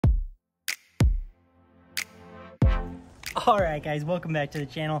Alright guys, welcome back to the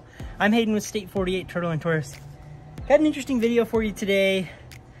channel. I'm Hayden with State 48 Turtle and Tortoise. Got an interesting video for you today.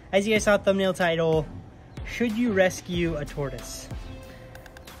 As you guys saw, thumbnail title, should you rescue a tortoise?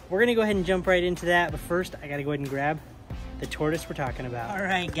 We're gonna go ahead and jump right into that, but first I gotta go ahead and grab the tortoise we're talking about.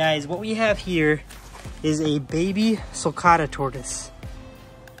 Alright guys, what we have here is a baby sulcata tortoise.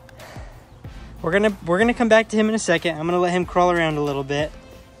 We're gonna come back to him in a second. I'm gonna let him crawl around a little bit.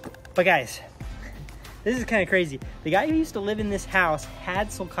 But guys, this is kind of crazy. The guy who used to live in this house had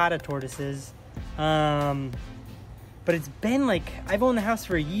sulcata tortoises, but it's been like, I've owned the house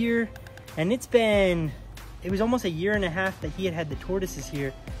for a year, and it was almost a year and a half that he had the tortoises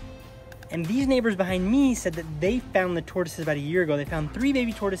here. And these neighbors behind me said that they found the tortoises about a year ago. They found 3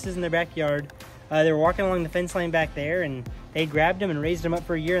 baby tortoises in their backyard. They were walking along the fence line back there, and they grabbed them and raised them up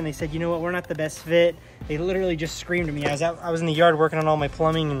for a year, and they said, you know what, we're not the best fit. They literally just screamed at me. I was in the yard working on all my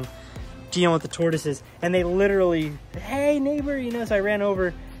plumbing and dealing with the tortoises, and they literally, hey neighbor, you know, so I ran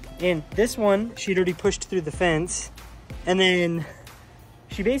over, and this one, she'd already pushed through the fence, and then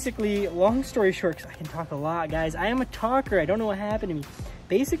she basically, long story short, because I can talk a lot, guys, I am a talker, I don't know what happened to me.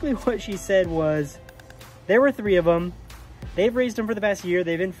 Basically what she said was, there were 3 of them, they've raised them for the past year,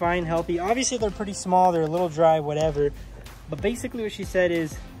 they've been fine, healthy, obviously they're pretty small, they're a little dry, whatever, but basically what she said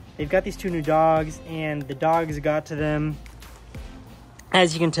is, they've got these 2 new dogs, and the dogs got to them.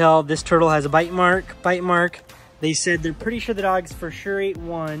 As you can tell, this turtle has a bite mark. They said they're pretty sure the dogs for sure ate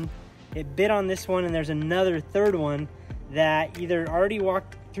one. It bit on this one, and there's another 3rd one that either already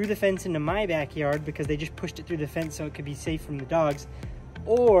walked through the fence into my backyard because they just pushed it through the fence so it could be safe from the dogs,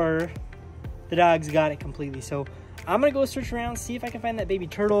 or the dogs got it completely. So I'm gonna go search around, see if I can find that baby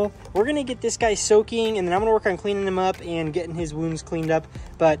turtle. We're gonna get this guy soaking, and then I'm gonna work on cleaning him up and getting his wounds cleaned up.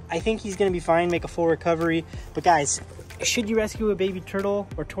 But I think he's gonna be fine, make a full recovery. But guys, should you rescue a baby turtle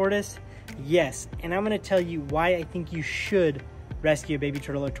or tortoise? Yes, and I'm gonna tell you why I think you should rescue a baby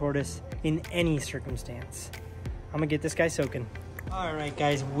turtle or tortoise in any circumstance. I'm gonna get this guy soaking. All right,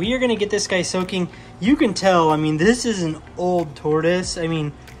 guys, we are gonna get this guy soaking. You can tell, I mean, this is an old tortoise. I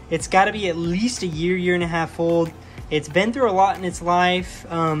mean, it's gotta be at least a year and a half old. It's been through a lot in its life.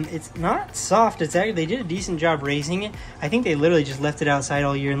 It's not soft. It's actually, they did a decent job raising it. I think they literally just left it outside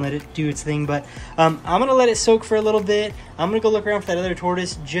all year and let it do its thing. But I'm gonna let it soak for a little bit. I'm gonna go look around for that other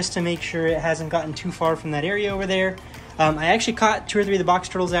tortoise just to make sure it hasn't gotten too far from that area over there. I actually caught 2 or 3 of the box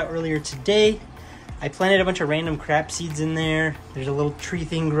turtles out earlier today. I planted a bunch of random crap seeds in there. There's a little tree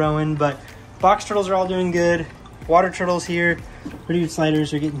thing growing, but box turtles are all doing good. Water turtles here, pretty good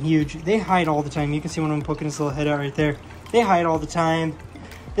sliders are getting huge. They hide all the time. You can see one of them poking his little head out right there. They hide all the time.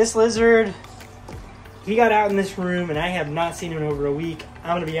 This lizard, he got out in this room and I have not seen him in over a week.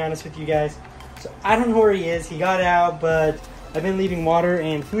 I'm gonna be honest with you guys. So I don't know where he is. He got out, but I've been leaving water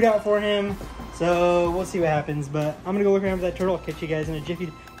and food out for him. So we'll see what happens, but I'm gonna go look around for that turtle. I'll catch you guys in a jiffy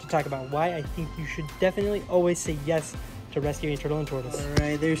to talk about why I think you should definitely always say yes to rescuing a turtle and tortoise. All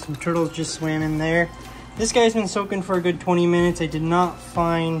right, there's some turtles just swam in there. This guy's been soaking for a good 20 minutes. I did not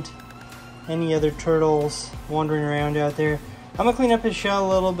find any other turtles wandering around out there. I'm gonna clean up his shell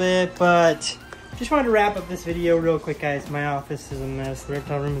a little bit, but just wanted to wrap up this video real quick, guys. My office is a mess. The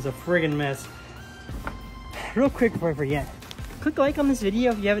reptile room is a friggin' mess. Real quick before I forget, click like on this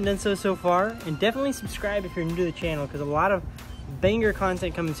video if you haven't done so far, and definitely subscribe if you're new to the channel, because a lot of banger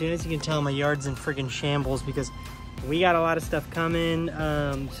content coming soon. As you can tell, my yard's in friggin' shambles because we got a lot of stuff coming.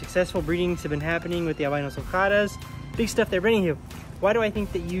 Successful breedings have been happening with the albino sulcatas. Big stuff there. But anywho, why do I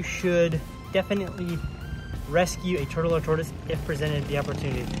think that you should definitely rescue a turtle or tortoise if presented the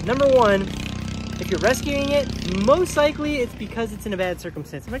opportunity? Number 1, if you're rescuing it, most likely it's because it's in a bad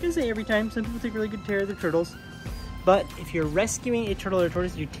circumstance. I'm not gonna say every time. Some people take really good care of their turtles. But if you're rescuing a turtle or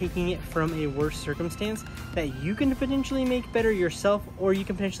tortoise, you're taking it from a worse circumstance that you can potentially make better yourself, or you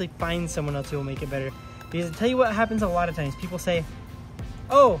can potentially find someone else who will make it better. Because I'll tell you what happens a lot of times. People say,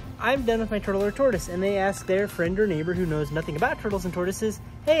 oh, I'm done with my turtle or tortoise. And they ask their friend or neighbor who knows nothing about turtles and tortoises,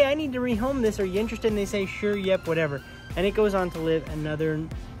 hey, I need to rehome this. Are you interested? And they say, sure, yep, whatever. And it goes on to live another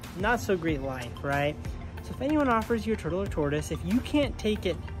not so great life, right? So if anyone offers you a turtle or tortoise, if you can't take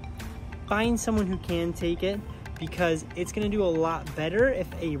it, find someone who can take it, because it's gonna do a lot better if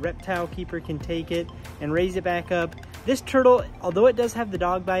a reptile keeper can take it and raise it back up. This turtle, although it does have the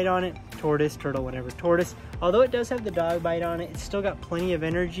dog bite on it, tortoise. Although it does have the dog bite on it, it's still got plenty of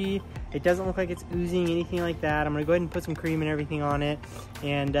energy. It doesn't look like it's oozing anything like that. I'm gonna go ahead and put some cream and everything on it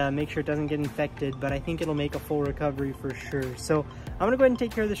and make sure it doesn't get infected, but I think it'll make a full recovery for sure. So I'm gonna go ahead and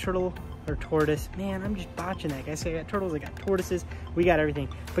take care of this turtle or tortoise. Man, I'm just botching that, guys. So I got turtles, I got tortoises, we got everything.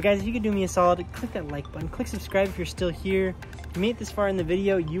 But guys, if you could do me a solid, click that like button, click subscribe if you're still here. If you made it this far in the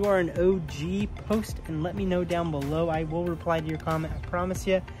video, you are an OG. Post and let me know down below. I will reply to your comment, I promise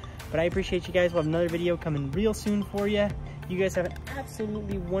you. But I appreciate you guys. We'll have another video coming real soon for you. You guys have an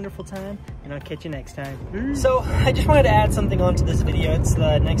absolutely wonderful time, and I'll catch you next time. So I just wanted to add something onto this video. It's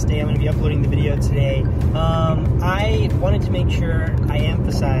the next day. I'm going to be uploading the video today. I wanted to make sure I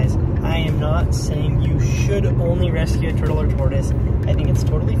emphasize I am not saying you should only rescue a turtle or tortoise. I think it's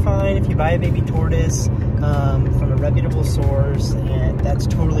totally fine if you buy a baby tortoise from a reputable source, and that's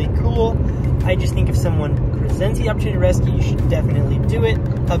totally cool. I just think if someone presents the opportunity to rescue, you should definitely do it.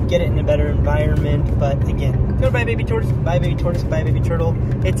 Help get it in a better environment. But again, if you want to buy a baby tortoise, buy a baby tortoise, buy a baby turtle.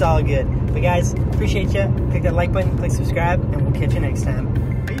 It's all good. But guys, appreciate you. Click that like button, click subscribe, and we'll catch you next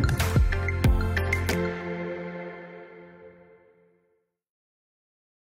time.